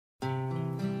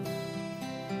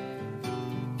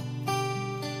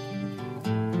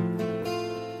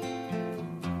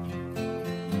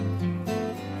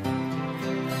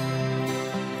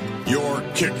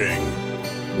Kicking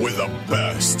with the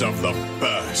best of the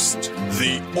best.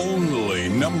 The only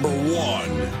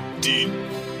 #1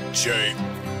 DJ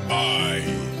I.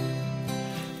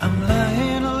 I'm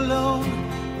lying alone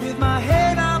with my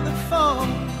head on the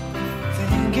phone,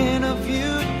 thinking of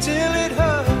you till it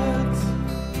hurts.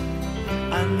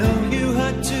 I know you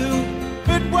hurt too,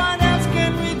 but what else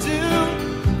can we do?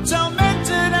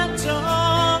 Tormented and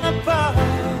torn apart.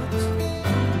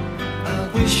 I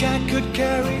wish I could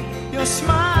carry your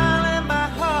smile in my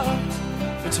heart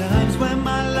for times when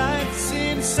my life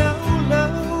seems so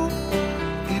low.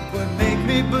 It would make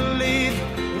me believe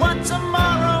what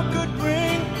tomorrow could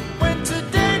bring, when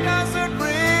today doesn't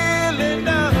really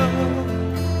know,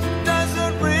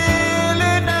 doesn't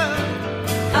really know.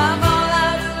 I'm all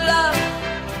out of love,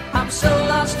 I'm so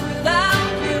lost without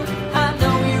you. I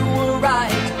know you were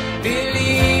right,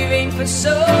 believing for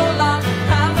so long.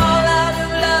 I'm all out of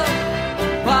love,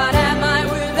 what am I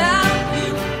without you?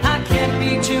 I can't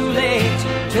be too late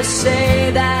to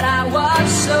say that I was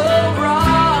so wrong.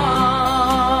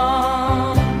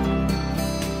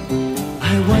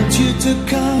 I want you to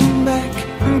come back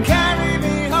and carry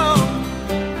me home,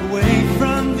 away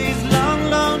from these long,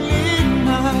 lonely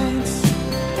nights.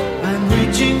 I'm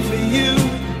reaching for you,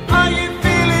 are you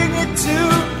feeling it too?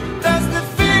 Does the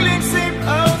feeling seem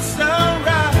oh so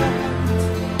right?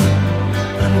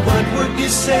 And what would you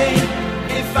say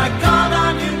if I called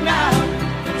on you now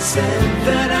and said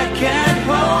that I can't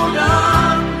hold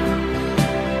on?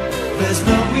 There's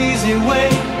no easy way,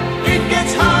 it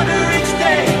gets harder each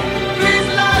day. Please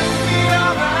love me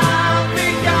or I'll be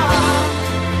gone,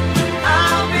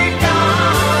 I'll be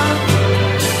gone.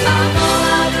 I'm all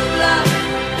out of love,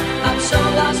 I'm so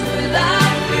lost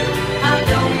without you. I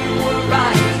know you were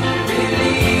right,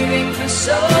 believing for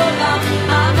so long.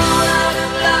 I'm all out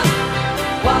of love,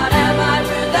 what am I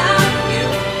without you?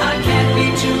 I can't be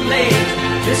too late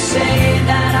to say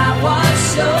that I was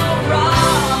so wrong.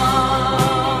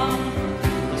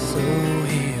 So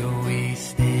here we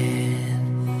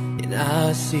stand in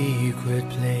our secret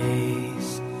place,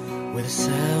 where the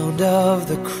sound of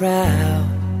the crowd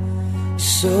is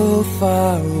so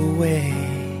far away,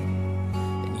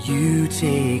 and you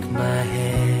take my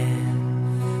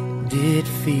hand, and it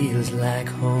feels like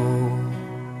home.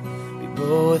 We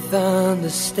both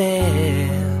understand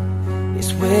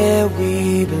it's where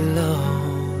we belong.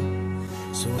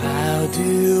 So how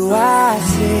do I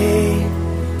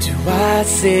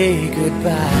say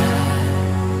goodbye?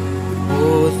 We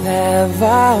both have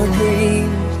our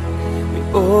dreams, we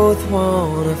both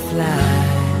wanna fly.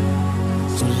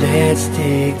 So let's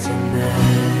take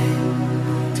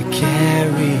tonight to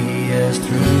carry us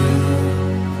through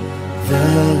the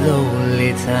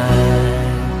lonely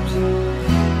times.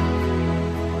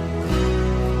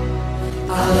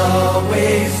 I'll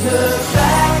always look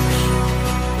back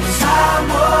as I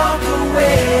walk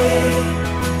away.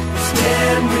 This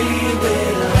memory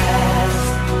will last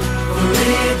for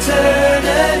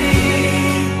eternity,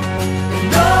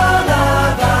 and all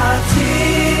of our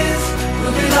tears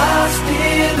will be lost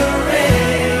in the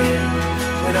rain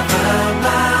when I find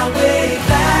my way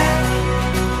back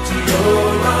to your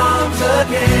arms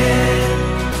again.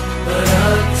 But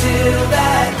until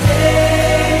that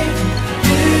day,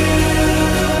 you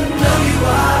know you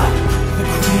are the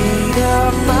queen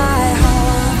of my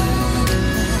heart,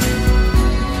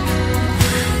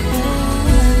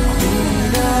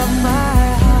 queen of my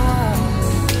heart.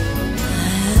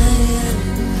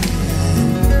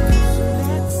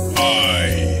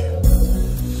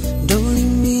 Don't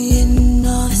leave me in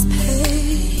all this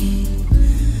pain,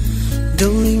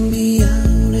 don't leave me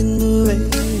out in the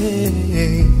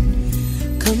rain.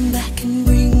 Come back and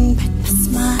bring back my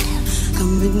smile,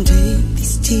 come and take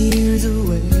these tears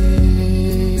away.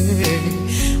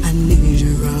 I need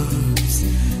your arms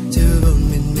to hold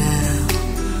me now,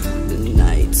 the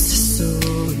nights are so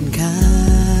unkind.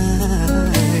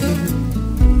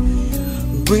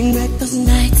 Bring back those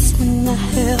nights when I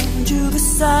held you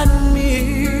beside me,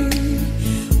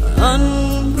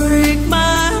 unbreak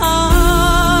my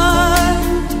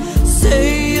heart.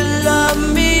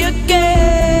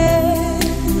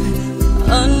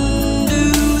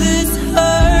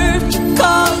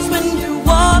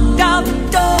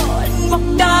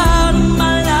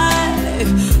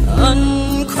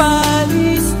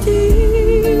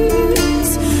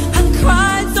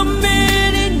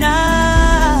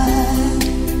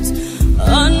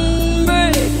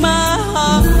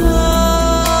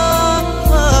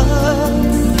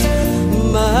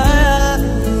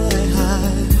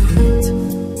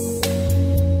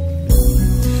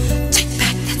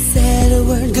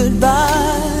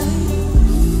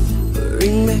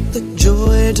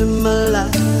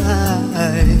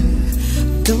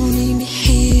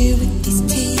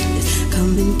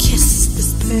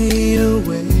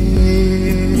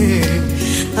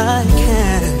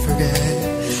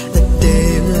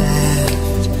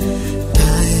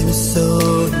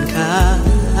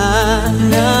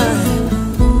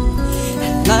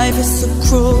 life is so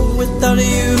cruel without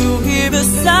you here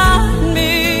beside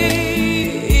me.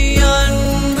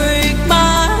 Unbreak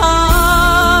my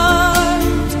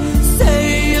heart,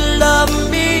 say you love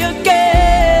me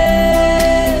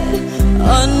again.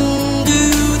 Undo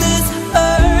this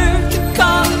hurt, you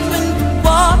come and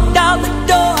walk out the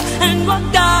door and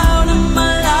walk out of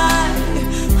my life.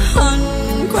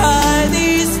 Uncry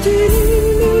these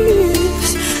tears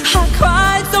I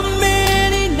cried so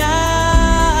many nights.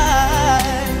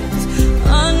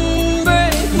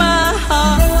 Unbreak my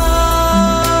heart.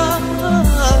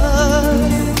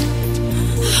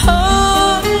 Oh.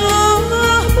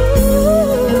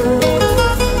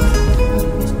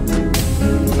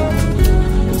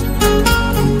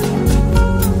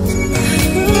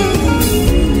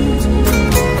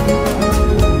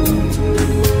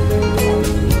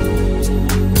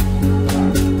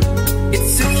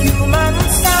 It's a human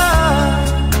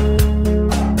sign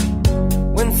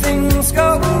when things go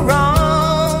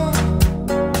wrong,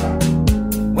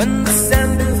 when the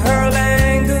scent of her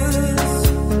lingers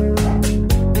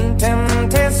and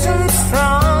temptation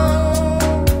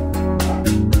strong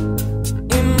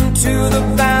into the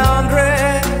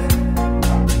boundary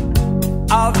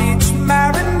of each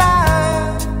married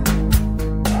man.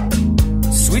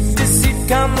 Sweet deceit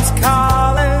comes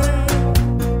calling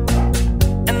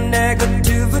and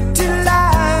negativity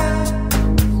lies.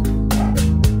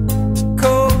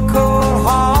 Cold, cold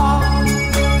heart,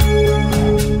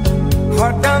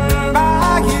 heart done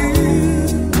by you.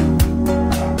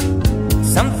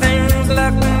 Some things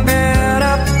look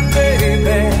better,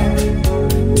 baby,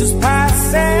 just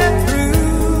passing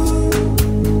through.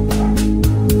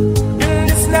 And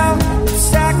it's no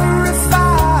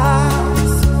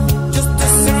sacrifice, just a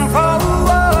simple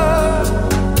word.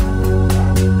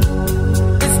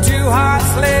 It's two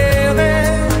hearts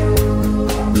living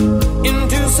in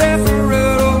two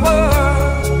separate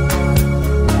worlds,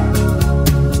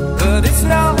 but it's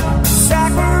no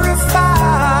sacrifice,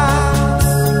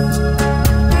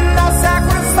 no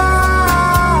sacrifice.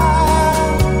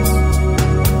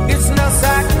 It's no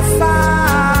sacrifice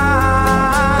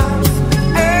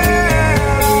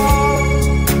at all.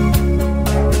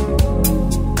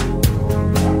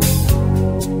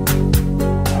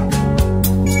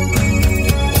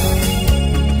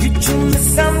 Mutual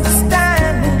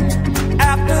misunderstanding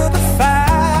after the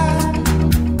fact.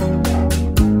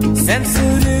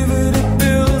 Sensitivity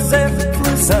builds a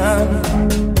prison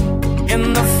in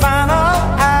the final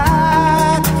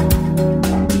act.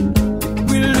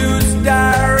 We lose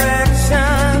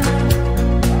direction,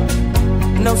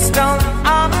 no stone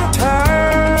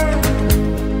unturned,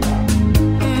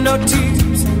 no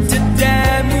tears to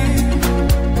damn you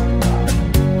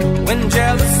when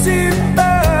jealousy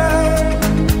burns.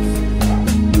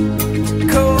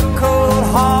 Cold, cold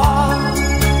heart,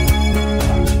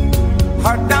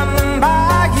 heart done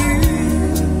by you.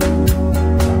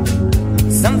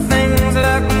 Some things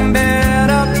look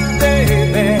better,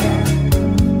 baby,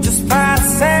 just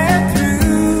passing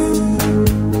through.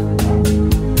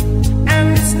 And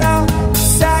it's no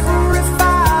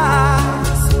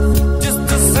sacrifice, just a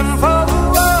simple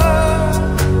word.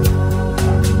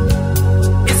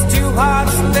 It's two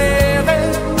hearts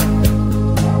living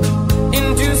in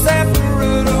two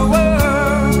separate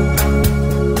worlds,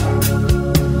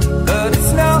 but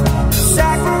it's no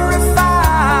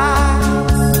sacrifice,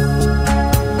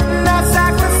 no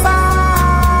sacrifice.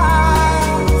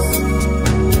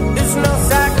 It's no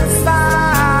sacrifice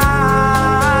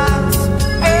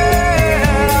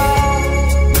at all.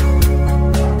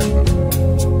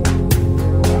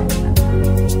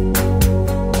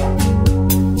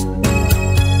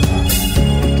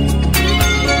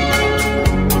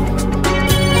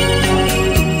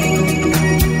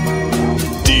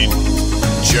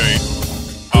 DJ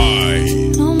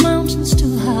I. No mountains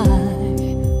too high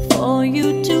for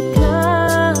you to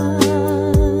climb.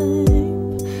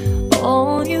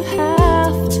 All you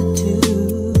have to do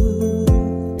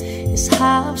is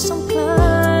have some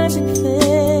climbing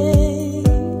faith.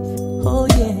 Oh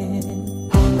yeah.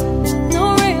 No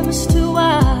rivers too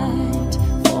wide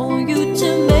for you to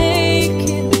make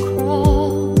it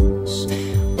across.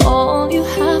 All you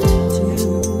have to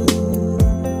do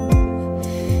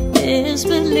is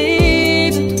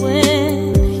believe it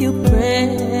when you pray.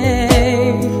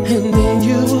 And then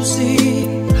you will see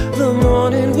the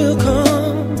morning will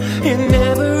come, and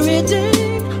every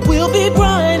day will be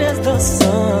bright as the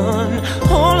sun.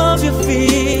 All of your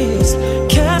fears,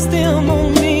 cast them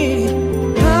on me.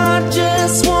 I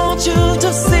just want you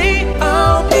to see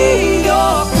I'll be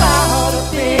your cloud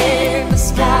up in the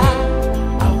sky.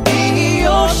 I'll be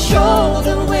your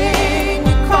shoulder when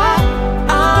you cry.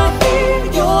 I hear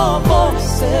your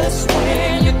voice voices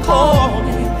when you call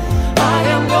me. I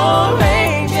am your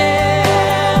angel.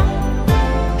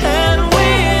 And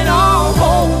when all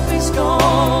hope is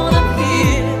gone, I'm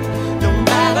here. No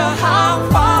matter how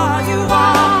far you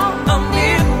are, I'm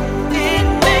here. It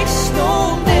makes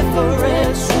no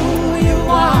difference who you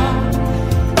are.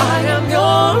 I am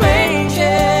your angel.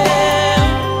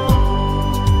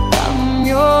 I'm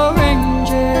your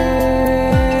angel.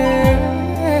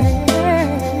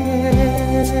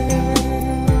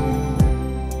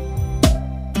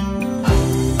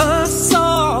 I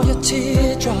saw your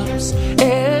teardrops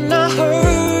and I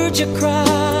heard you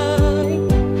cry.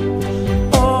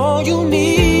 All you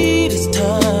need is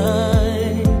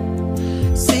time.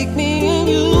 Seek me and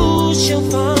you shall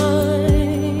find.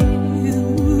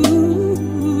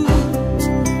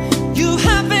 You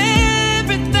have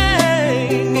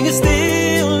everything, you're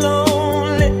still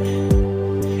lonely.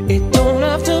 It don't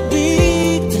have to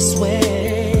be this way.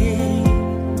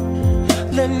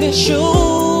 Let me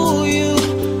show you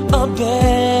a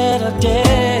better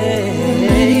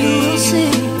day. You'll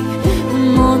see the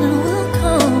morning will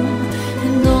come,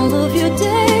 and all of your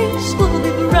days will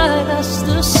be bright as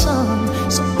the sun.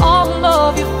 So all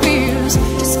of your fears,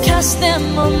 just cast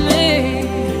them on me.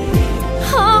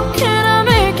 How can I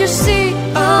make you see?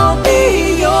 I'll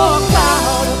be your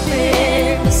cloud up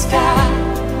in the sky.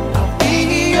 I'll be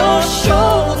your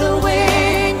shoulder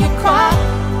when you cry.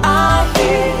 I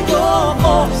hear your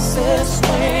voices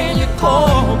when you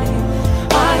call me.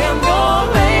 I am your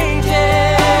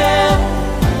angel.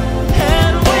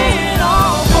 And when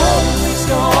all hope is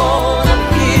gone, I'm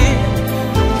here.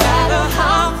 No matter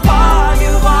how far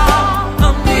you are,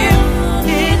 I'm here.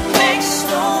 It makes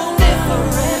no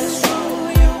difference who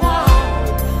you are.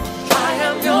 I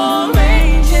am your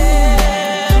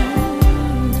angel.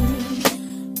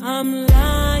 I'm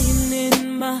lying in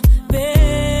my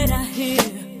bed, I hear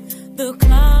the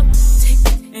clock tick,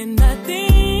 and I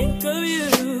think of you.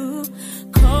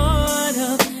 Caught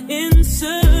up in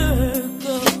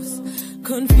circles,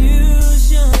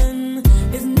 confusion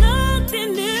is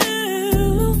nothing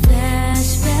new.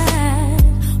 Flashback,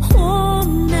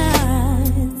 warm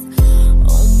nights,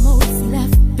 almost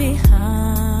left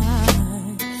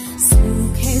behind.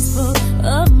 Suitcase full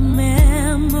of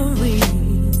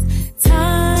memories,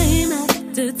 time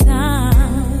after time.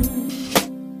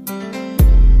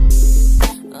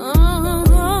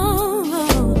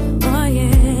 Oh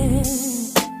yeah.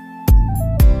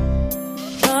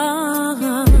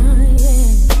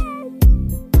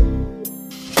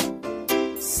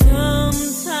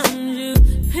 Sometimes you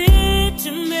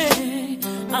picture me,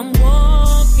 I'm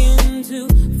walking too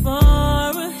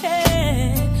far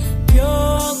ahead.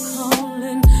 You're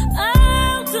calling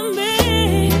out to me,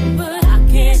 but I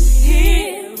can't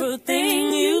hear a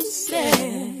thing you say.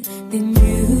 Then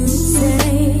you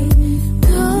say,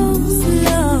 go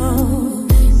slow,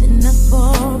 then I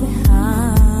fall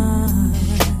behind.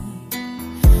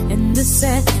 And the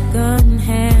second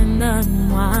hand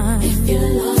unwind. If you're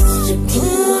lost, you can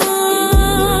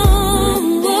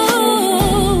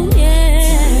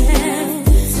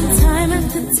time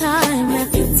after time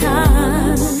after time.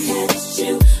 I will catch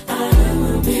you. I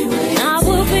will be waiting. I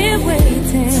will be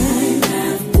waiting. Time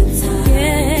after time.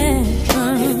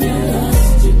 Yeah. If you're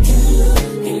lost, you can look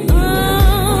and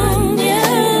you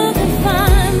can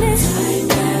find me. Time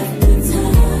after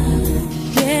time.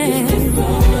 Yeah. If you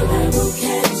fall, I will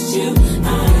catch you. I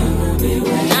will be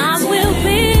waiting. I will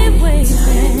be waiting.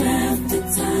 Time after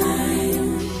time.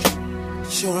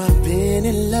 Sure, I've been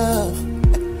in love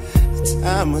a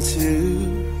time or two,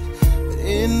 but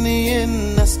in the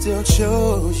end I still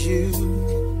chose you.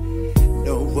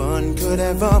 No one could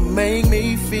ever make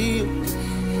me feel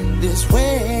this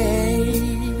way.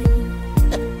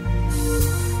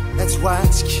 That's why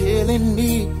it's killing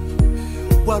me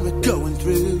what we're going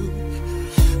through.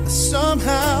 I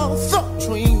somehow thought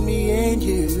between me and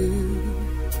you,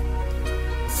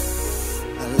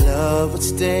 our love would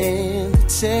stand the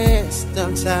test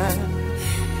of time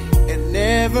and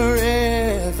never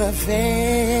ever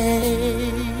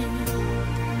fade.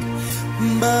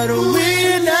 But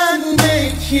we're not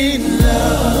making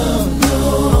love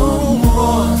no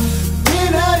more.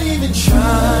 We're not even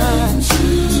trying to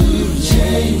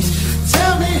change.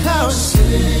 Tell me how it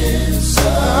slips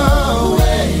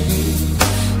away.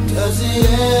 Does it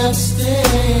ever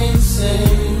stay the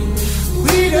same?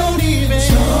 We don't even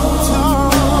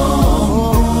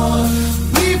talk.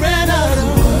 We ran out of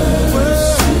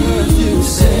words to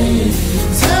say.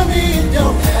 Tell me it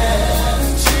don't have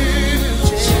to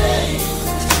change.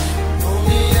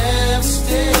 Only ever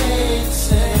stay the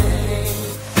same.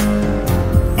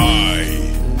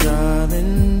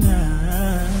 Darling,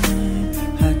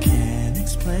 I can't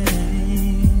explain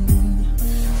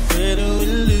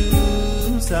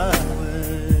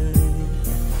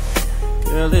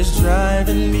girl, is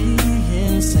driving me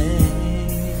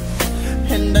insane.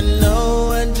 And I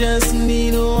know I just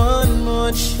need one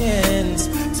more chance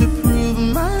to prove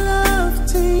my love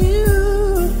to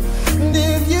you. And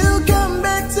if you come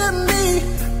back to me,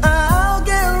 I'll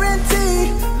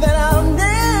guarantee that I'll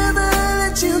never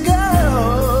let you go.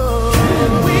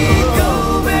 Can we go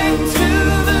back to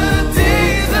the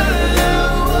days our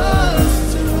love was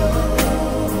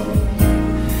strong?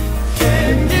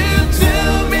 Can you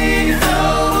tell me how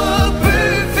a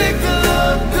perfect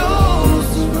love goes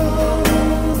wrong?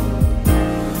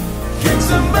 Can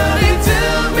somebody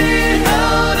tell me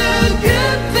how to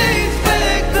get things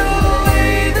back the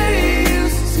way they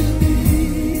used to be?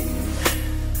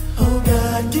 Oh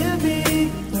God, give me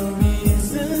no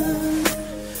reason.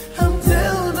 I'm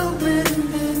down on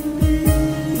bending knee.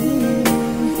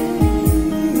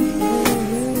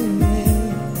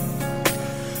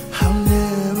 I'll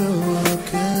never walk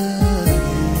again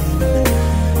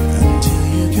until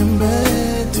you come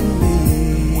back to me.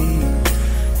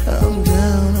 I'm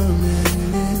down on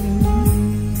bending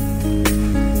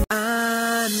knee. I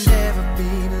never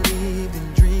believed in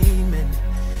dreaming.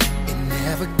 It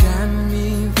never got me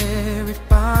very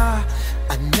far.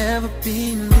 I never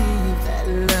believed that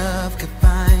love could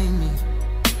find me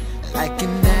like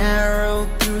an arrow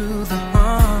through the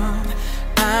heart.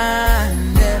 I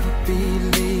never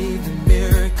believed in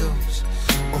miracles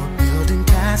or building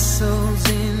castles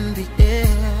in the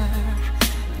air.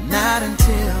 Not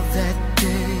until that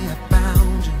day I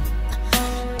found you,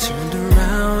 turned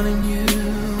around and you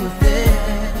were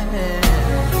there.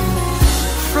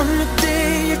 From the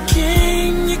day you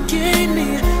came, you gave me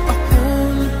a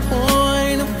whole new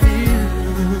point of view.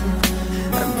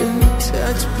 I've been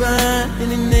touched by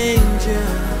an angel.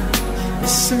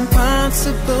 It's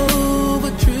impossible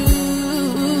but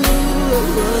true.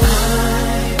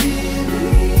 I believe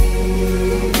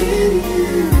in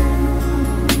you.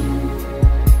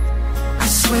 I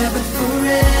swear that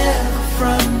forever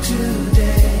from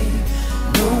today,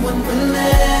 no one will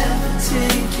ever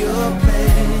take your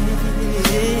place.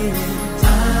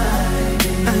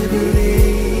 I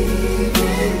believe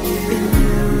in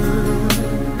you.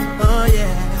 Oh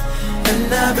yeah. And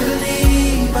I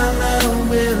believe our love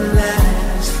will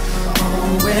last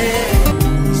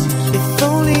always. If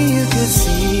only you could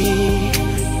see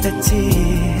the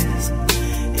tears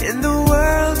in the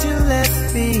world you left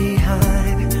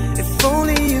behind. If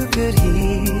only you could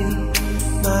heal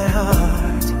my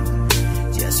heart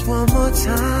just one more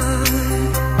time.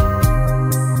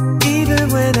 Even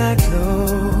when I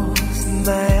close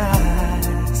my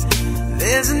eyes,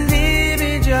 there's an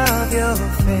image of your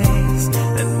face.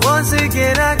 And once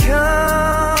again I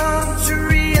come to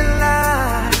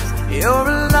realize you're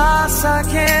a loss I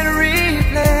can't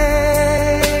replace.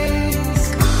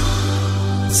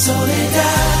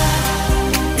 Soledad,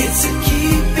 it's a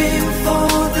keeping for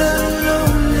the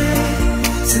lonely.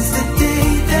 Since the day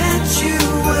that you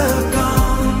were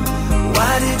gone,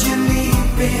 why did you leave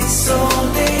me,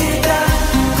 Soledad?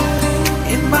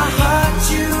 In my heart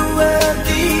you were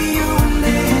the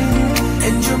only,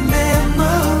 and your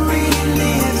memory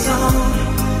lives on.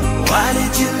 Why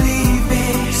did you leave me,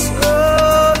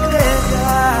 Soledad?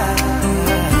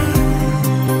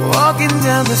 Walking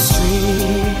down the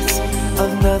streets of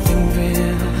nothing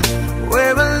real,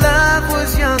 where our love was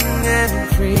young and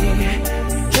free.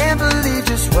 Can't believe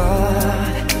just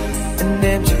what an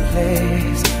empty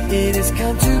place it has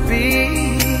come to be.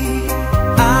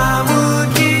 I would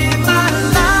give my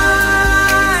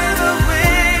life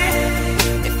away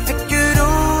if it could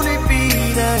only be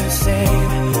the same.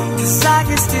 'Cause I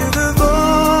can still the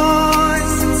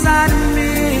voice inside of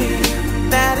me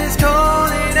that is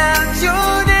calling out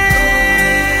your name.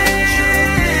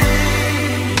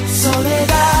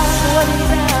 Soledad,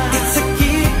 it's a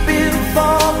keeping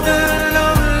for the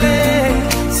lonely.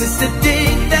 Since the day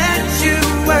that you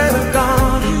were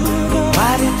gone,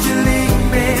 why did you leave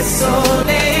me,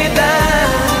 Soledad?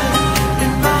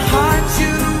 In my heart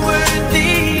you were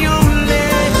the only,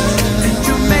 and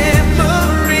your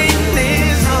memory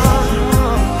lives on.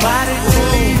 Why did you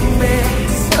leave me,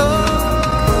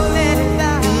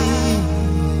 Soledad?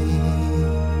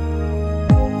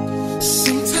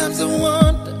 Sometimes I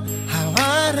wonder how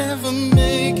I'd ever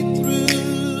make it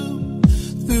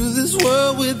through this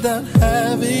world without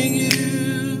having you.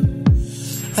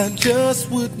 I just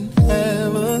wouldn't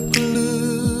have a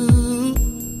clue.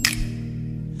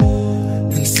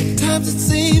 And sometimes it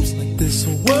seems like this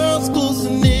world's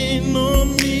closing in on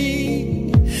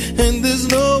me, and there's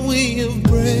no way of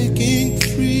breaking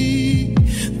free.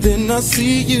 Then I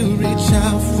see you reach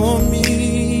out for me.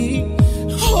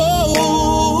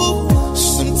 Oh,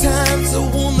 sometimes I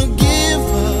wanna give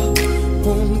up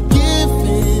on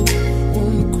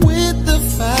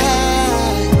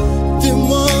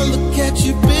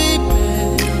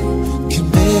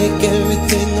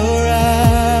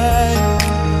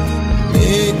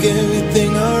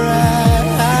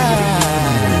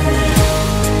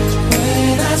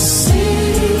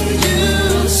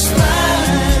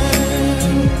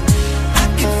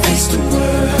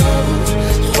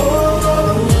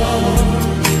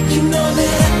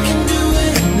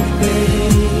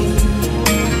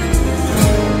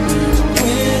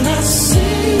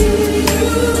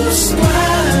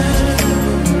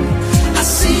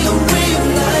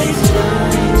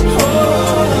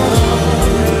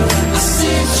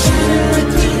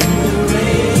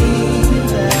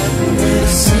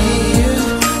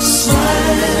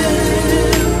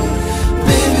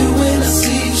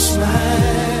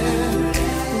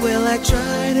I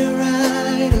try to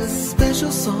write a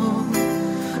special song,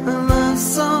 a love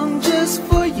song just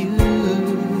for you,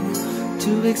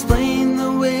 to explain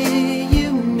the way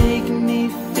you make me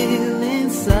feel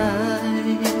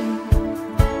inside.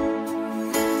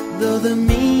 Though the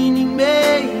meaning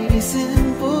may be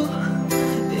simple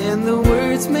and the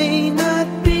words may not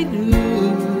be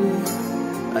new,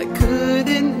 I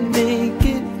couldn't make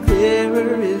it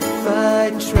clearer if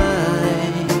I tried.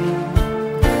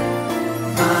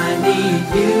 I need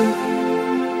you,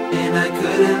 and I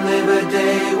couldn't live a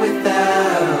day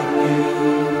without you.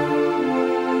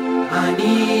 I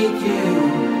need you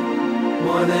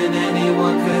more than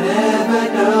anyone could ever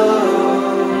know.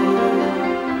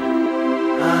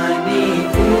 I need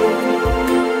you,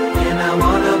 and I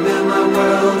wanna build my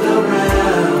world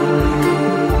around you.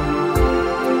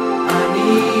 I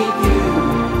need you,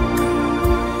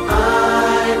 I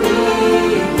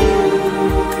need you.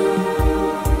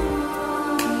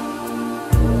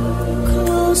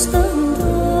 Close the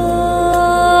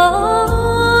door,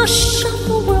 shut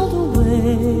the world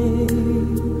away.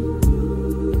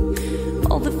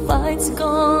 All the fight's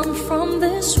gone from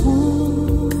this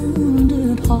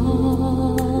wounded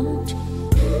heart.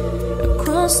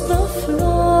 Across the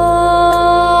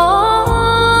floor,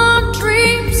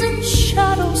 dreams and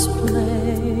shadows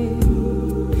play,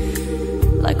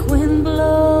 like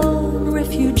wind-blown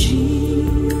refugees.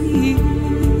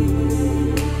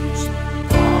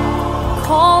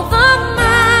 Call the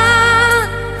man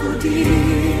who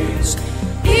deals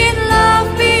in love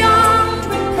beyond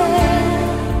repair.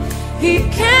 He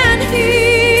can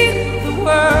heal the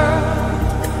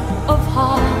world of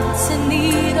hearts in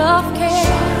need of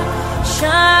care.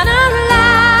 Shine a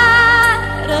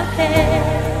light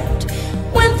ahead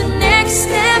when the next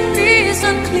step is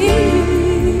unclear.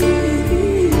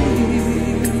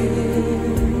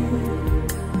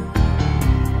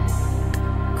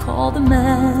 Call the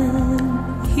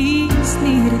man, he's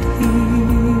needed here.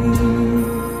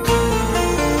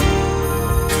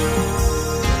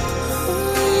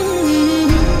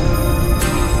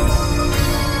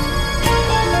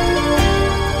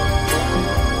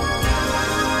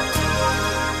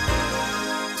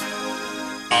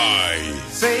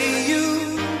 Say you,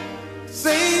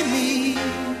 say me,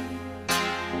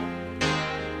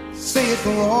 say it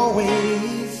for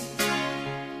always.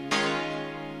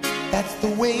 That's the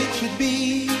way it should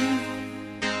be.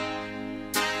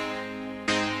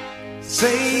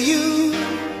 Say you,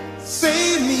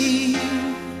 say me,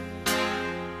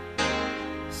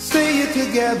 say it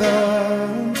together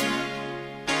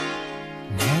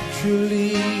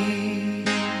naturally.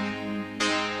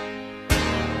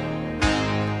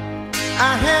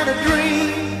 I had a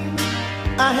dream,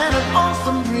 I had an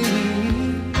awesome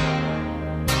dream.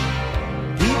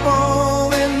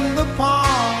 People in the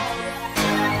park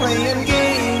playing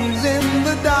games in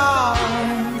the dark,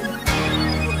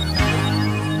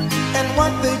 and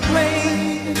what they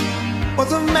played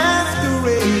was a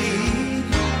masquerade.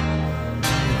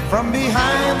 From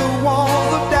behind the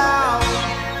walls of doubt,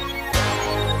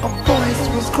 a voice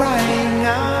was crying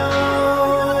out.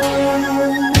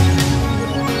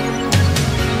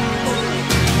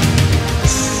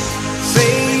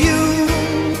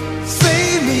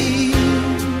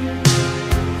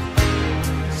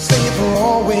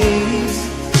 Always,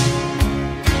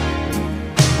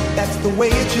 that's the way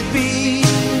it should be.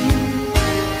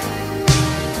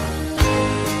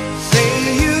 Say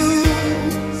you,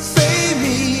 say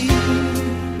me,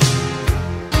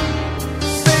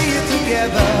 say it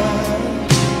together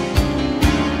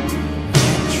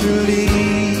naturally.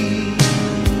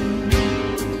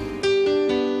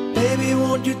 Baby,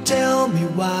 won't you tell me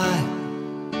why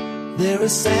there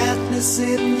is sadness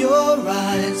in your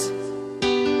eyes?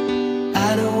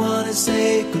 I don't wanna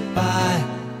say goodbye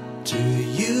to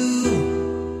you.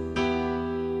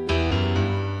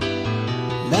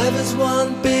 Love is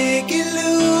one big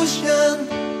illusion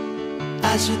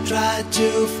I should try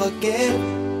to forget,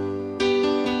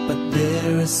 but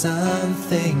there is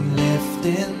something left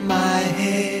in my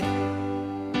head.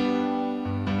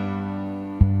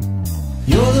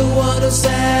 You're the one who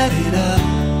set it up,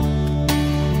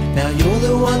 now you're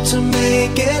the one to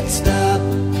make it stop.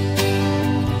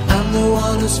 I'm the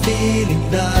one who's feeling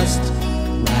lost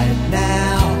right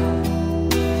now.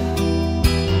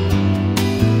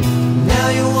 Now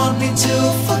you want me to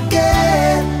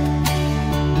forget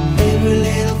every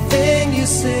little thing you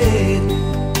said,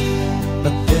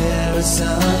 but there is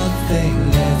something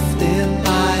left in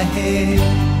my head.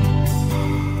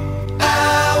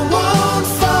 I won't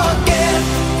forget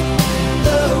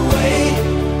the way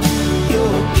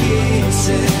you're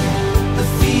kissing, the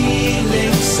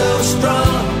feeling so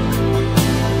strong,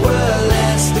 we're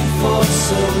lasting for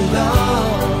so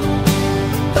long,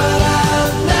 but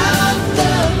I'm not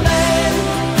the man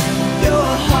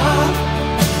your heart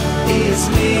is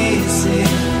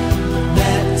missing.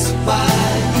 That's why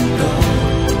you go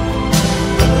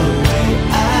away.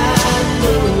 I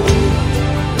know.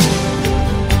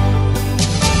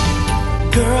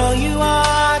 Girl, you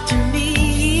are to me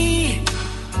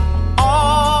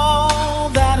all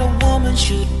that a woman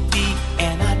should be,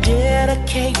 and I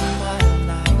dedicate my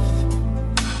life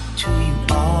to you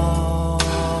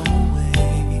always.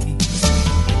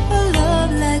 A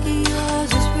love like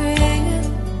yours is rare.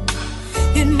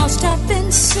 It must have been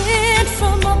sent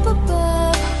from up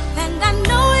above, and I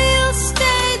know you'll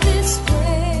stay this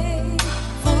way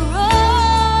for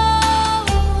always.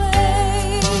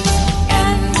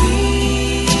 And we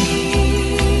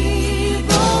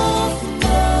both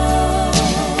know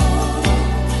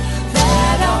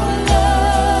that our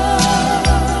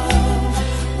love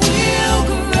will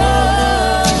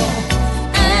grow,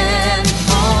 and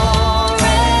forever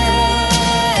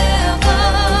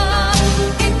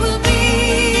it will be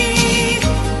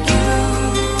you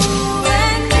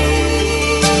and me.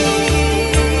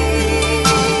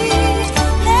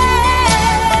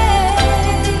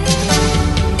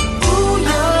 Ooh,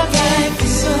 you're like the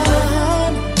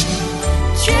sun,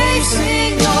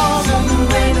 chasing all the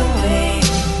rain away.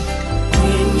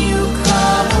 When you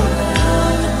come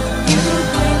around, you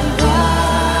bring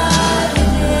brightness.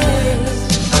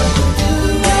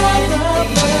 You're the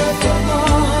perfect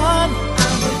one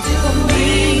for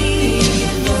me.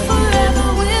 Forever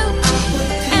will,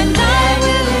 and I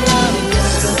will love you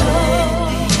so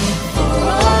for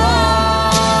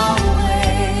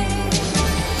always.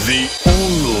 The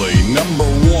only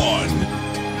 #1.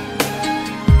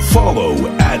 Follow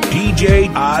at DJ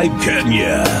I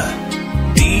Kenya.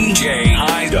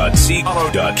 DJI.co.ke.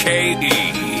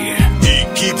 He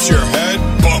keeps your head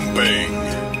bumping.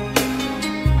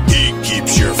 He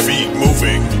keeps your feet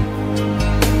moving.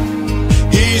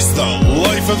 He's the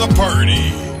life of the party.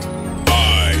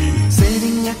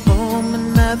 Sitting at home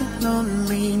another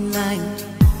lonely night.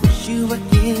 Wish you were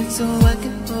here so I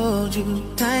could hold you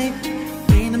tight.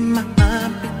 Pain in my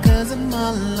heart because I'm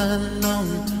all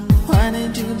alone. Why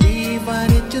did you leave? Why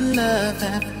did your love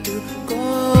have to go?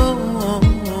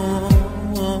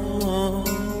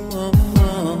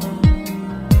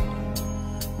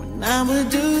 When I would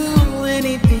do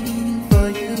anything for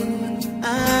you, I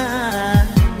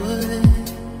would.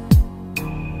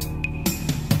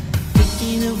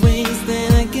 Thinking of ways that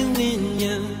I can win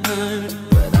your heart,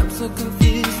 but I'm so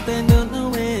confused, I don't know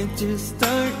where to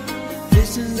start.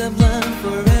 Visions of love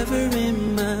forever in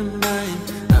my mind.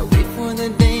 I wait for the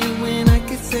day when I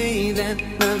could say that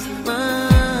love's mine.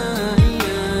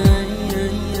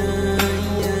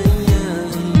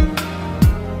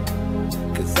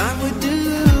 'Cause I would do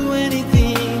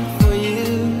anything for you,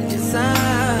 yes I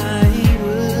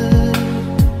would.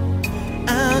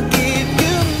 I'll give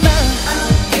you love,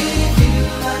 I'll give you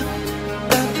love,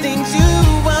 the things you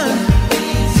want,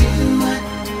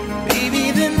 baby,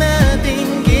 there's nothing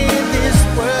in this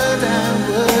world I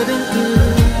wouldn't do.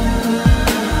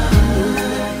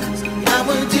 I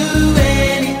would do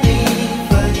anything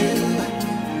for you.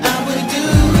 I would do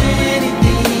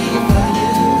anything for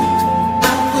you.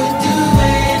 I would do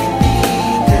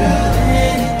anything, girl,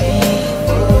 anything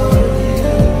for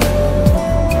you.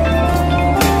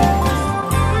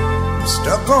 I'm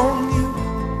stuck on you.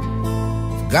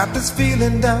 Got this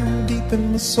feeling down deep in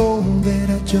my soul that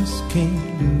I just can't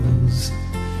lose.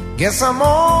 Guess I'm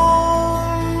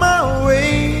on my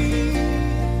way.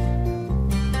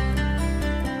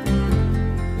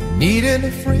 Needing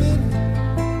a friend,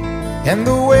 and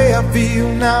the way I feel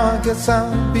now, I guess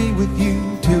I'll be with you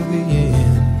till the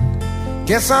end.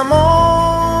 Guess I'm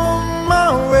on my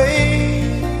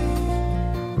way.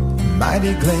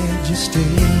 Mighty glad you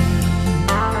stayed.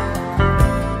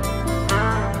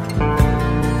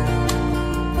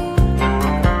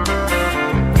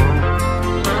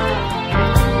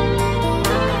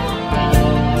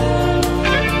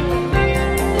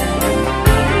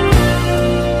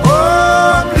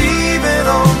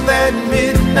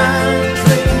 Midnight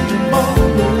train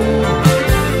tomorrow,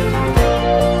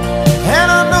 and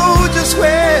I know just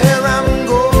where I'm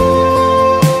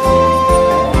going.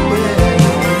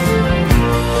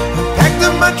 I packed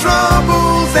up my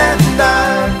troubles and I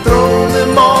throw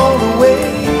them all away.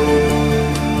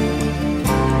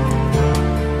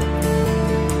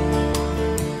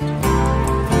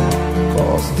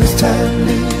 This time,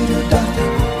 little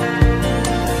darling,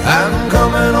 I'm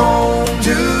coming home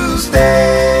to stay.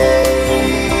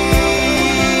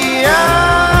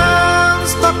 I'm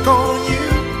stuck on you.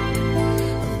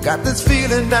 I've got this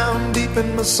feeling down deep deep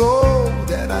in my soul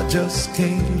that I just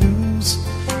can't lose.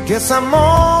 Guess I'm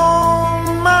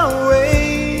on my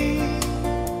way.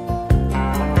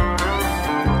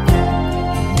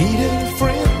 Needed a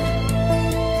friend,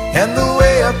 and the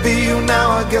way I feel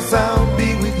now, I guess I'll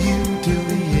be with you till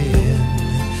the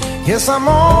end. Yes, I'm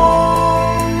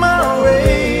on my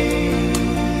way.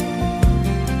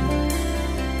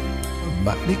 I'm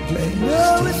mighty glad.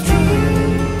 No, it's true.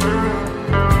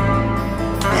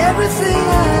 Everything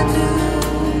I do,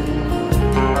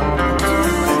 I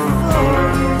do it for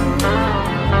you.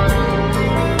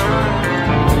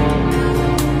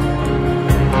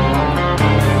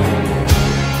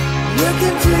 Look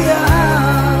into your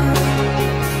heart,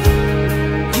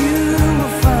 you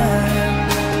will find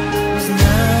there's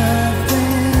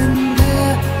nothing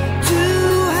there to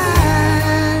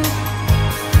hide.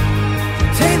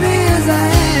 Take me as I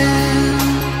am,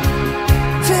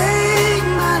 take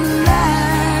my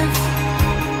life.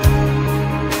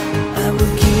 I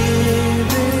would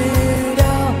give it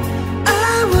all, I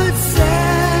would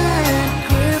sacrifice.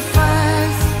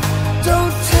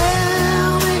 Don't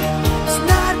tell me it's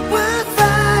not worth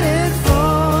fighting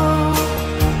for.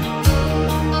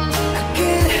 I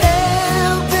can't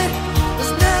help it,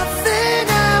 there's nothing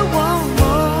I want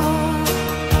more.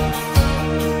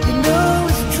 You know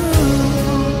it's true.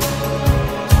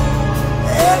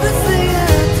 Everything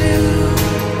I do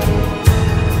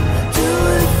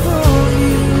it for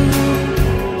you.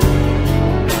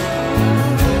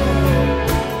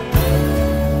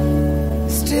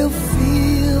 Still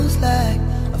feels like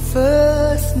our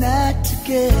first night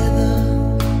together.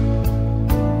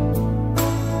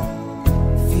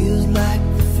 Feels like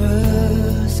the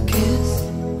first kiss,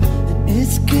 and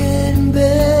it's getting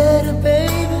better,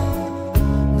 baby.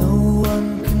 No one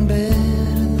can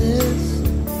better this.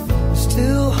 I'm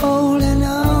still holding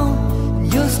on, and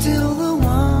you're still the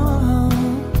one.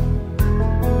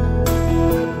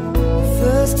 The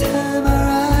first time our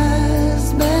eyes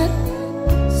met,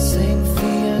 same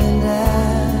feeling I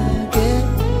get,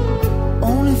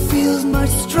 only feels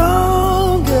much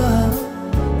stronger.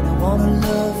 And I wanna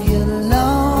love you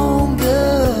longer.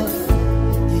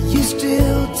 You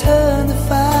still turn the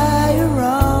fire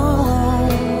on.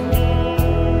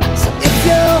 So if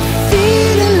you're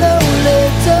feeling lonely,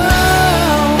 don't.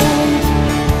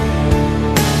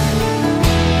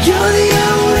 You're the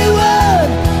only one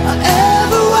I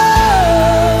ever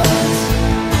was.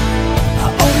 I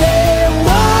only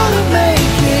wanna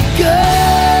make it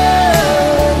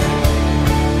good.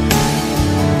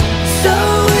 So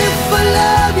if I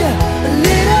love you a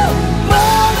little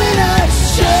more than I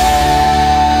should,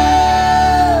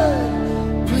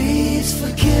 please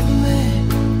forgive me.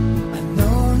 I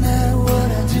know not what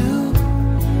I do.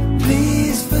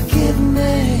 Please forgive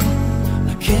me.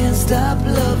 I can't stop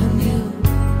loving you.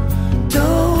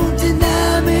 Don't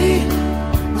deny me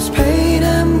this pain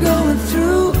I'm going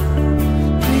through.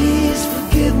 Please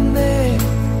forgive me.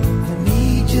 I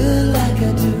need you like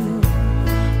I do.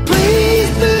 Please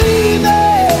believe me.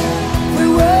 Every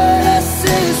word I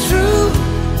say is true.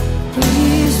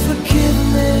 Please forgive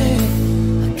me.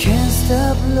 I can't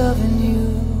stop loving you.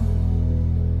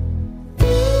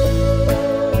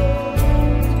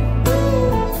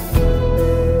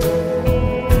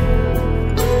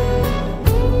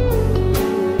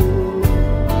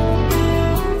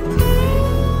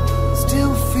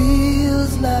 Still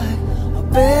feels like our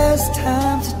best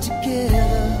times are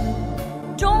together.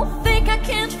 Don't think I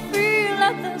can't feel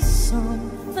like there's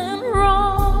something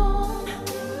wrong.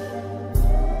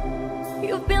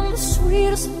 You've been the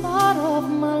sweetest part of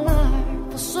my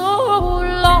life for so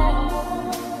long.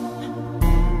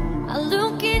 I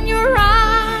look in your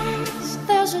eyes,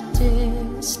 there's a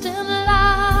distant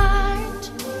light,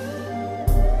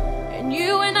 and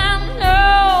you and I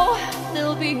know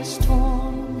there'll be a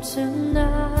storm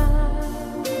tonight.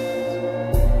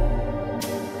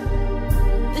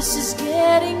 This is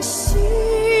getting serious.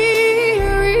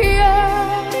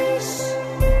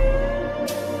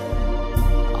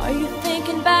 Are you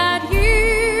thinking about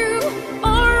you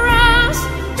or us?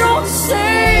 Don't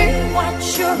say what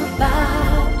you're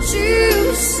about to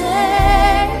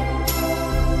say.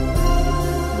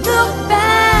 Look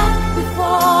back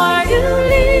before you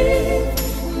leave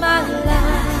my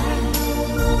life.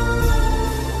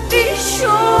 Be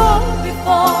sure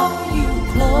before you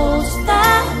close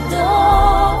that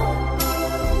door,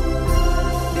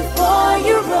 before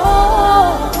you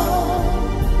roll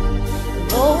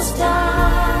those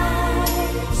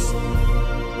dice.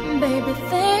 Baby,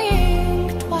 think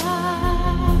twice.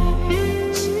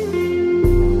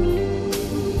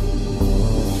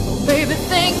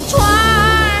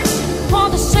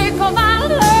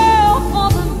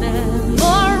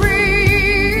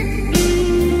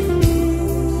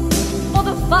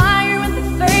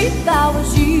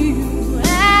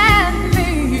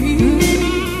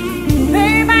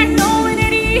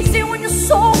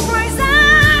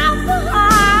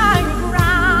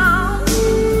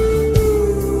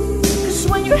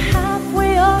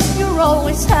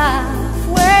 almost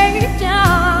halfway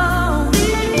down.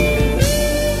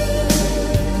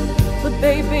 But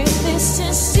baby, this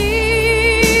is serious.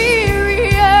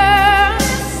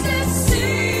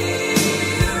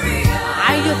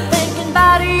 Are you thinking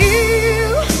about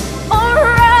you or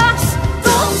us?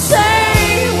 Don't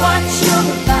say what you're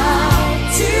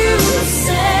about to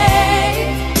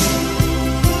say.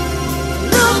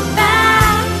 Look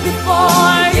back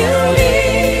before you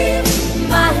leave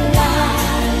my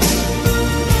life.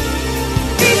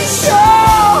 Be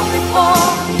sure before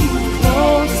you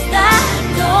close that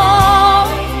door,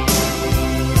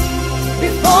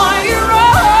 before you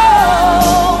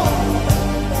roll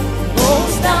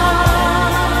those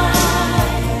dice.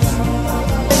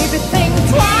 Baby, think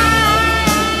twice.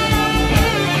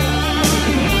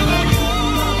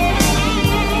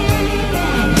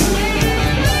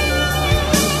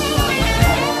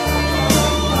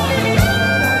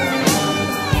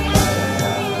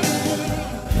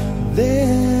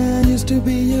 There used to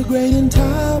be a great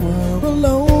tower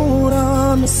alone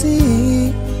on the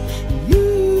sea.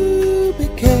 You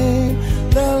became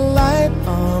the light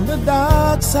on the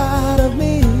dark side of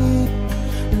me.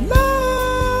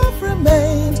 Love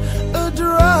remains a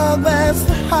drug that's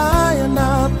the high and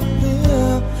not the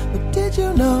pill. But did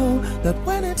you know that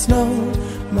when it snows,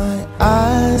 my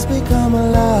eyes become a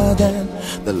lot, and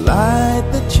the light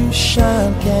that you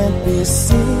shine can't be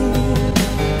seen?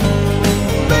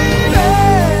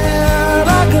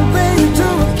 I compare you to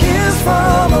a kiss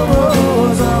from a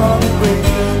rose on the grave.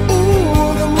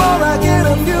 Ooh, the more I get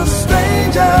of you, the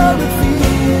stranger it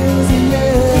feels,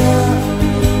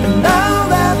 yeah. And now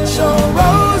that your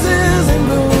rose is in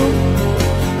bloom,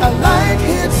 a light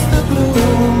hits the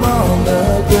gloom on the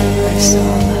grave. I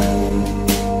saw love,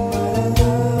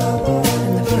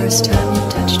 and the first time you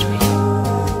touched me,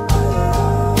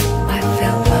 I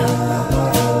felt love.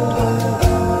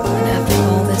 And after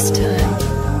all this time,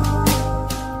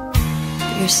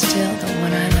 you're still the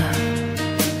one I love.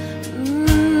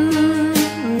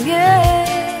 Yeah.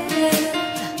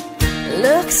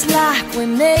 Looks like we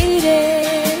made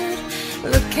it.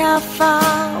 Look how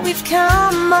far we've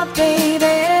come, my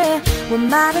baby. We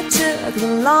might have took the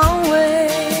long way.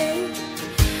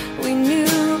 We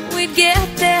knew we'd get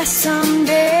there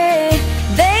someday.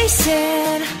 They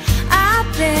said, I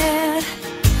bet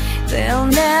they'll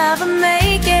never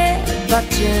make it, but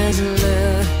just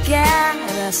look at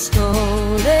us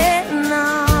holding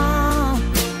on.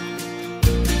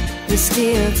 We're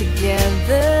still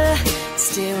together,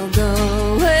 still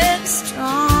going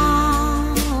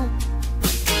strong.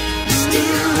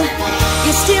 Still,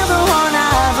 you're still the one I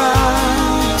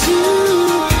run to,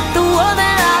 the one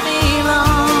that I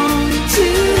belong to.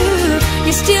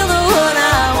 You're still the one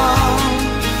I want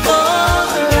for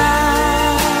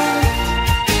life.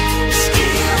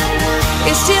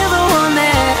 You're still the one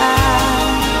that I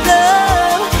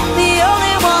love, the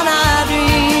only one I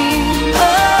dream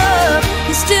of.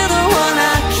 You're still the one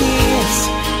I kiss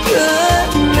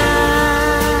goodnight.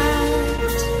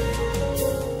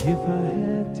 If I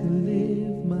had to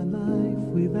live my life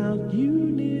without you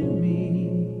near me,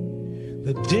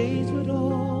 the days would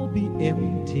all be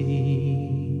empty.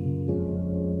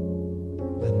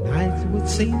 The nights would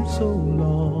seem so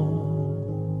long.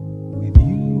 With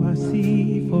you I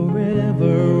see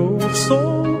forever, oh so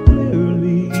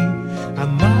clearly. I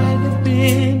might have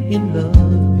been in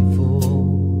love before,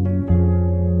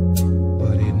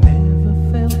 but it never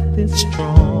felt this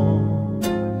strong.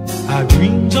 Our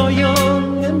dreams are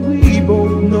young and we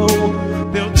both know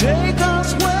they'll take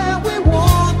us where we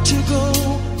want to go.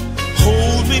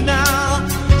 Hold me now,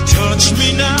 touch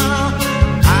me now.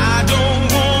 I don't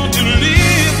want to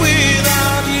live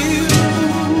without you.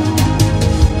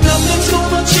 Nothing's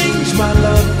gonna change my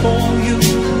love for you.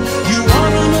 You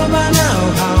ought to know by now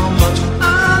how much I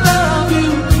love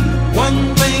you. One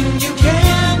thing you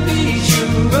can be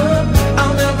sure of,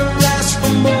 I'll never ask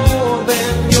for more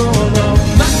than your love.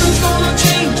 Nothing's gonna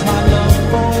change my love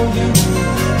for you.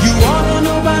 You ought to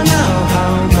know by now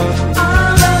how much I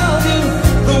love you.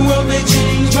 The world may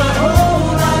change my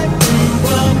whole life through,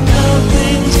 but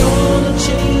nothing's gonna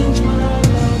change my love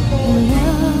for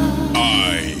you.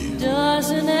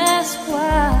 Doesn't ask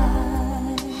why,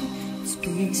 it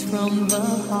speaks from the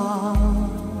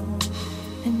heart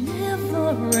and never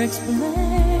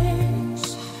explains.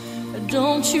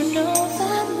 Don't you know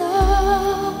that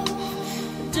love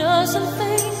doesn't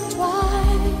think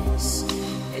twice?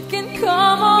 It can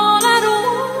come all at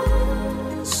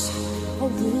once, a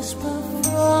whisper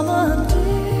from a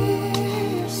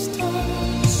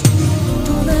distance.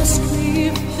 Don't ask me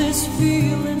if this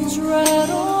feeling's right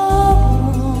or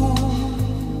wrong.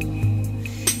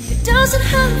 It doesn't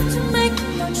have to make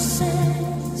much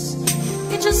sense.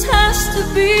 this has to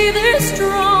be this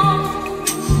strong.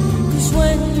 'Cause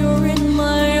when you're in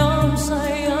my arms I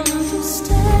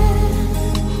understand.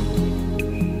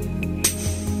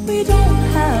 We don't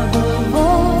have a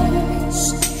voice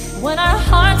when our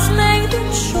hearts make the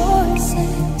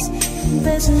choices.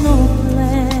 There's no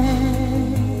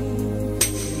plan.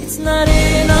 It's not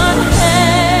in our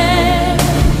hands.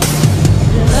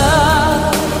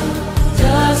 Love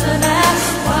doesn't ask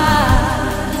why.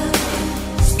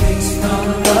 Speaks from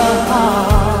the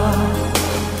heart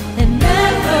and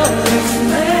never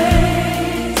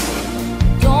explains.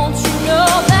 Don't you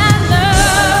know that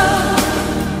love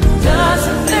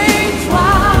doesn't think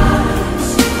twice?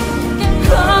 Can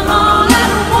come all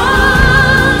at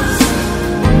once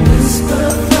and whisper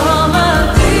from a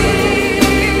distance.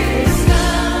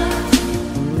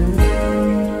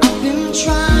 I've been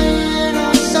trying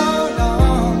all so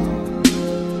long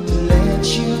to let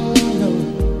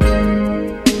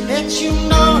you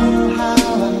know how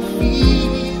I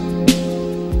feel.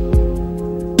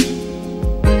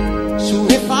 So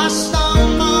if I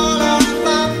stumble or if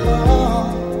I fall,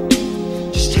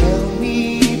 just tell me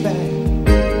back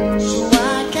so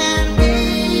I can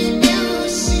make you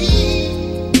see.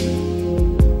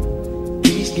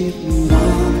 Please give me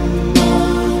one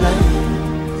more night.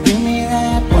 Give me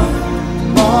that one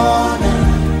more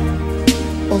night.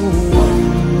 Oh, one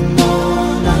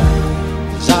more night.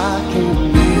 'Cause I can't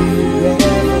live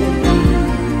forever.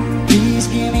 Please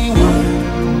give me one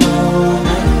more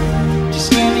night. Just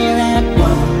give me that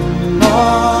one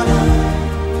more night.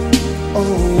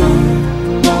 Oh, one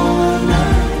more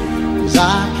night. 'Cause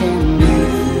I can't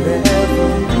live forever.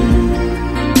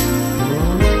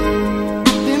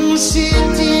 I've been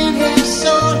sitting here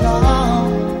so long,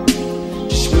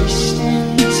 just wasting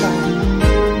time,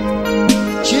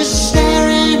 just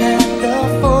staring at the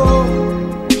phone.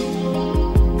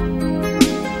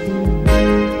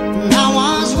 And I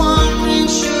was wondering,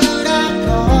 should I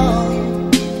call you?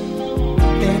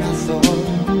 Then I thought,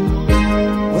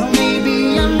 well, maybe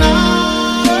I'm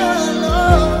not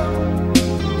alone.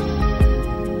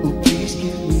 Oh, please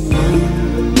give me one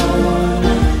more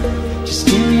night. Just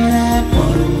give me that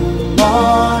one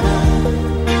more night.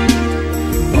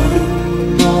 One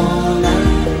more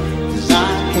night. 'Cause I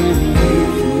can't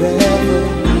live forever.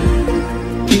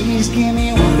 Please give me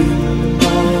one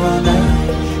more night.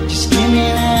 Just give me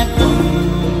that one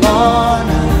more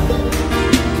night.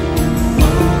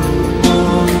 One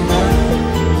more night.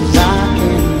 'Cause I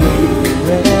can't live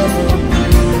forever.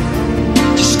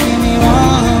 Just give me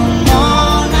one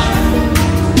more night.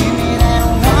 Give me that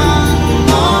one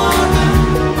more night.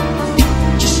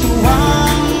 Just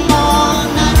one more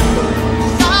night.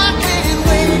 'Cause I can't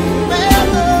wait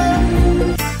forever.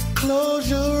 Close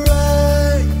your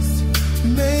eyes,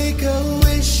 make a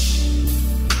wish,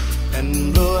 and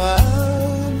blow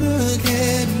out the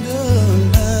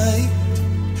candlelight.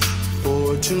 For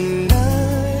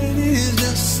tonight is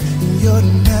just your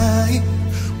night.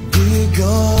 We're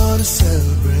gonna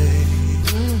celebrate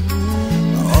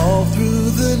all through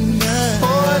the night.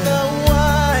 Pour the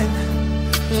wine,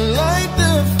 light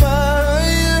the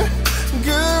fire.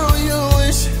 Girl, your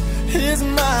wish is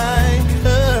my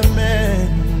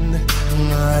command.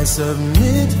 I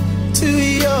submit to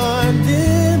your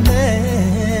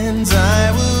demands. I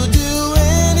will do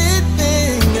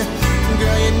anything.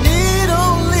 Girl, you need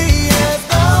only ask.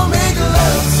 I'll make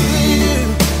love to you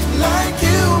like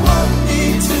you want me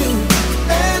to,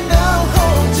 and I'll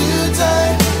hold you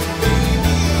tight,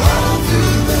 baby, all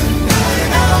through the night.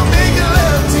 I'll make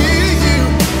love to you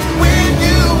when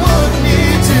you want me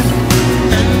to,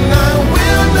 and I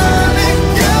will not let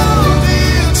go till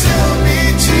you tell me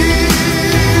to.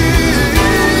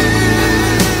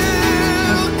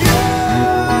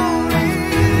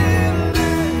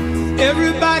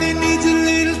 Everybody needs a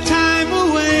little time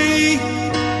away.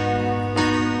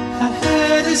 I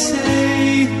heard her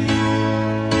say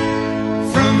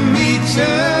from each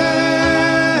other.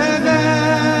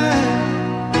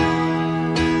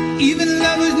 Even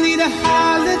lovers need a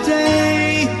holiday.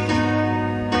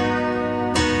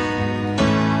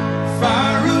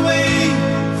 Far away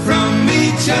from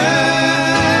each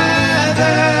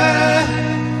other.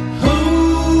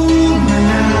 Hold me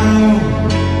now.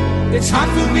 It's hard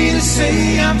for me to say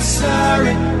I'm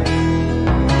sorry.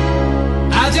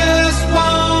 I just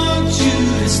want you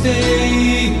to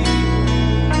stay.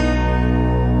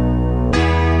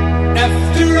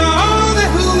 After all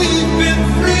that we've been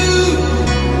through,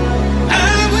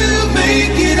 I will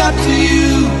make it up to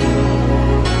you.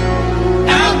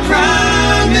 I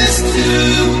promise to.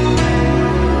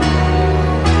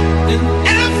 And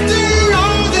after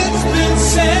all that's been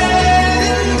said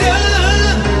and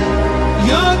done,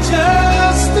 you're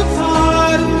just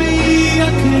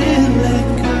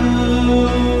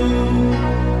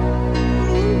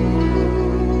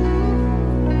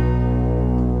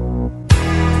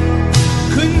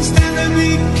and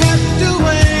be kept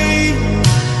away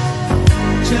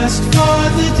just for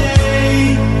the day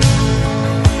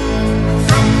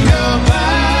from your body.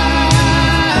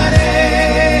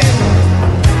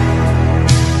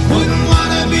 Wouldn't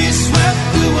wanna be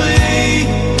swept away,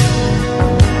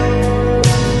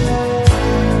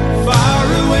 far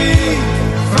away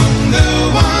from the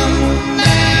one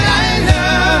that I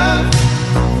love.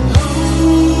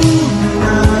 Oh,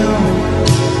 now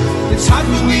it's hard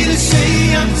for me to say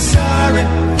I'm sorry.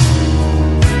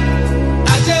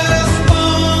 I just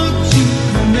want you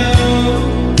to know.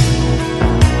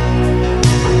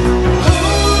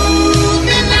 Hold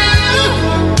me now,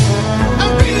 I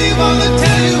really wanna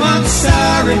tell you I'm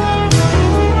sorry.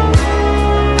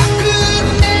 I could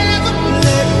never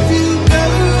let you go.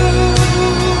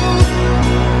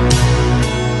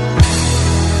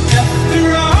 After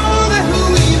all that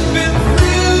we've been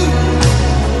through,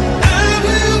 I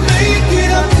will make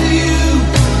it up to you.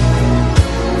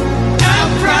 I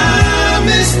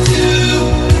promise to.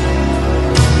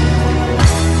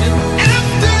 And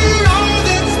after all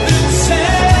that's been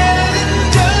said and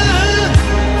done,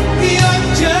 you're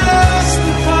just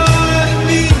a part of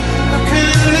me I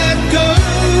can't let go.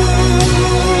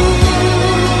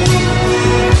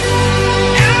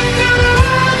 After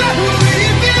all that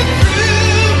we've been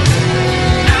through,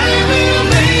 I will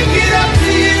make it up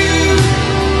to you.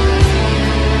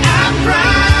 I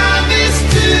promise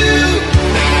to.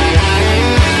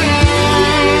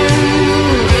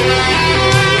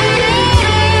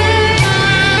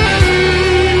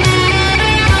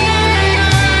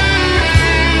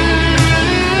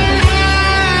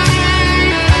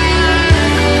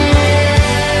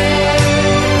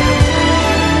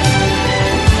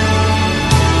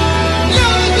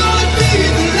 You're gonna be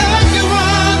the lucky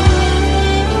one.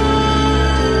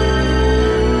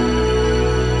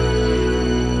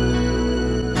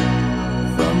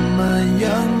 From my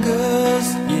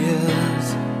youngest years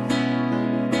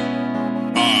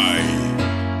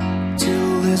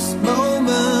till this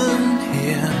moment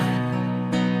here,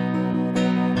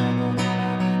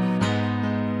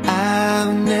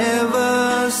 I've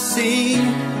never seen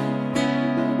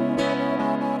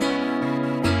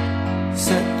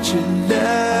such a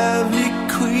lovely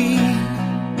queen.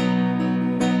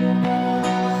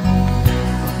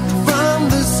 From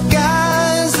the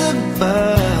skies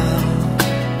above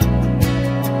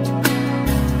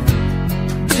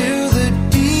to the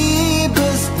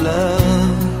deepest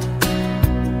love,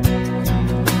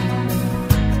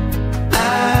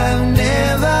 I've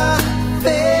never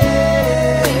felt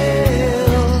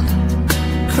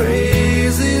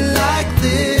crazy like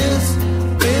this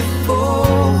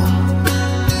before.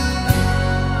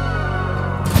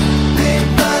 Paint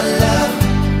my love,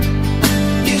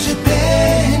 you should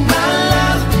paint my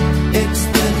love. It's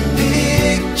the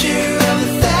picture of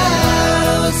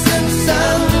 1,000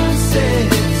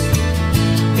 sunsets.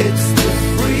 It's the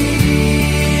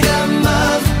freedom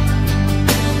of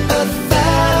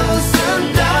 1,000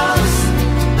 doves.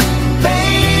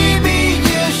 Baby,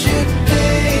 you should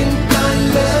paint my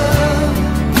love.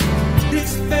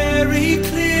 It's very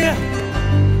clear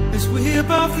as we're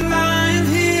both lying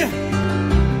here.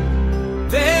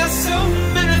 There's so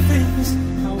many things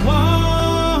I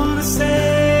wanna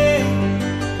say.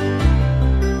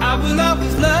 I will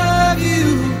always love you.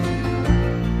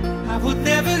 I would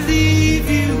never leave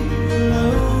you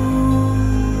alone.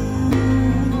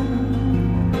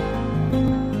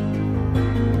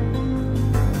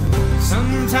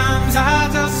 Sometimes I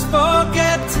just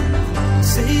forget,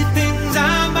 say things I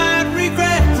might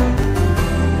regret.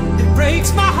 It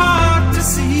breaks my heart to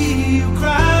see you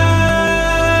crying.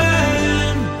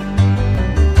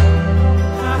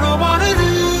 I don't wanna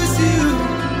lose you.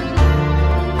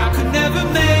 I could never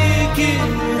make it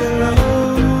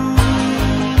alone.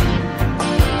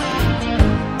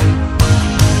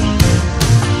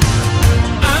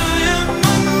 I am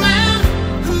a man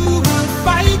who would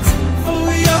fight for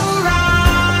your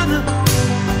honor.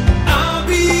 I'll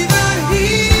be the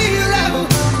hero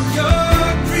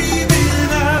you're dreaming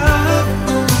of.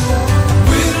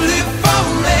 We'll live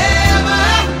forever,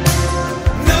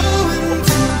 knowing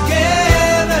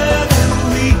together that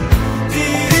we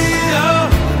did it all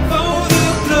for the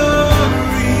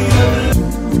glory of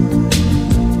love.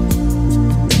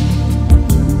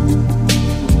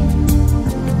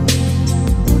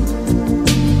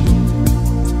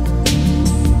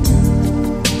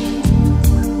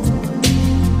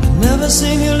 Never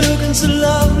seen you looking so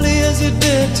lovely as you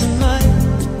did tonight.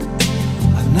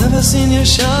 I've never seen you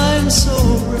shine so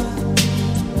bright.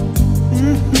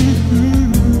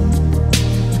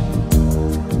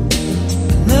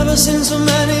 Never seen so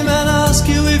many men ask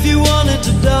you if you wanted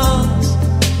to dance.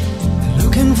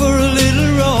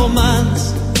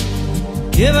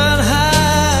 given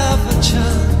half a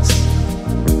chance.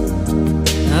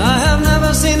 I have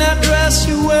never seen that dress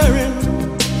you're wearing,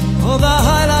 or the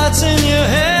highlights in your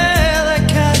hair that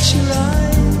catch your eye.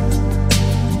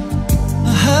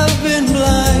 I have been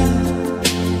blind,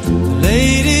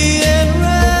 lady in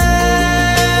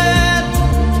red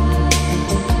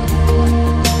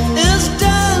is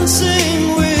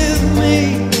dancing with me,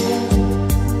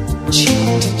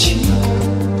 cheek to cheek.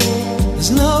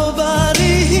 There's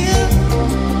nobody here,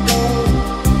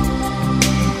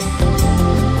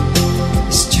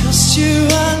 it's just you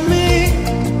and me.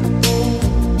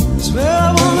 It's where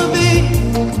I wanna be,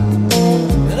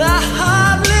 but I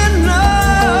hardly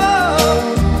know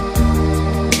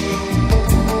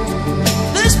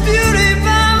this beauty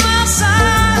by my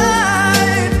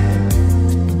side.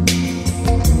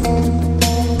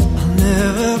 I'll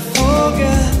never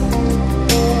forget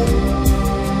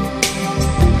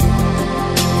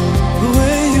the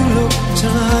way you look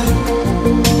tonight.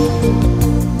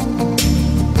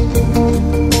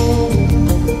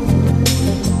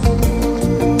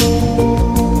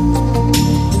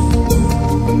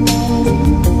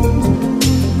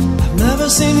 I've never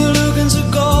seen you looking so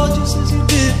gorgeous as you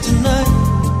did tonight.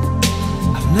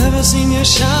 I've never seen you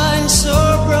shine so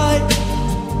bright.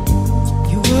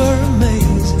 You were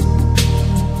amazing.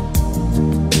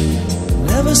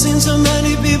 Never seen so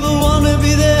many people want to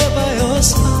be there by your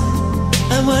side.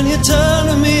 And when you turned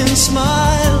to me and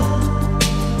smiled,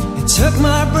 it took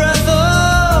my breath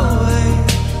away.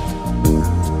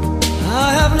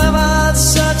 I have never had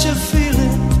such a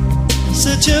feeling,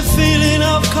 such a feeling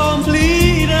of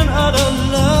complete and utter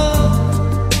love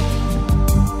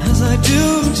as I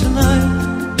do tonight.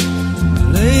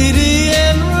 Lady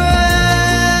in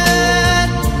red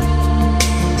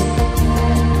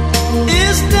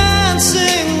is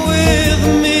dancing with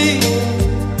me,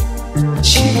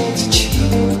 cheek to cheek.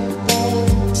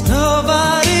 There's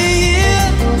nobody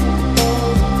here,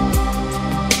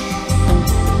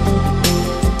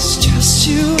 it's just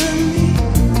you and me.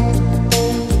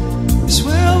 It's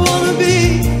where I wanna be,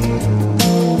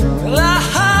 well I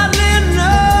hardly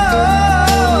know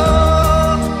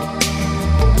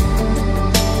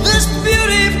this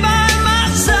beauty by my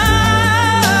side.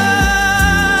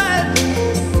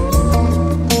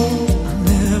 I'll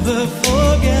never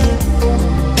forget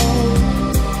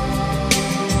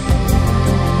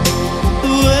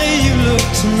the way you look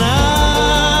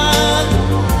tonight.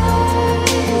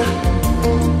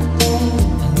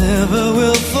 I never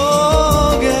will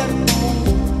forget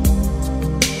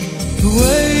the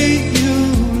way you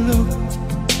look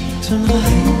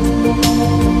tonight.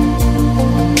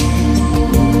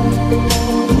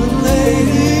 The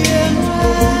lady in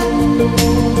red,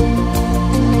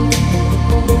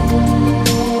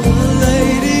 the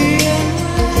lady in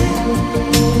red,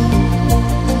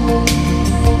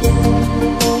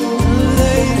 the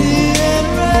lady in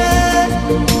red,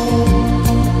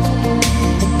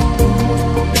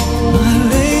 my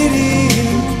lady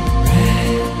in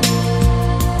red.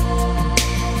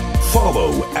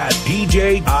 Follow at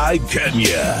DJ I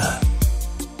Kenya.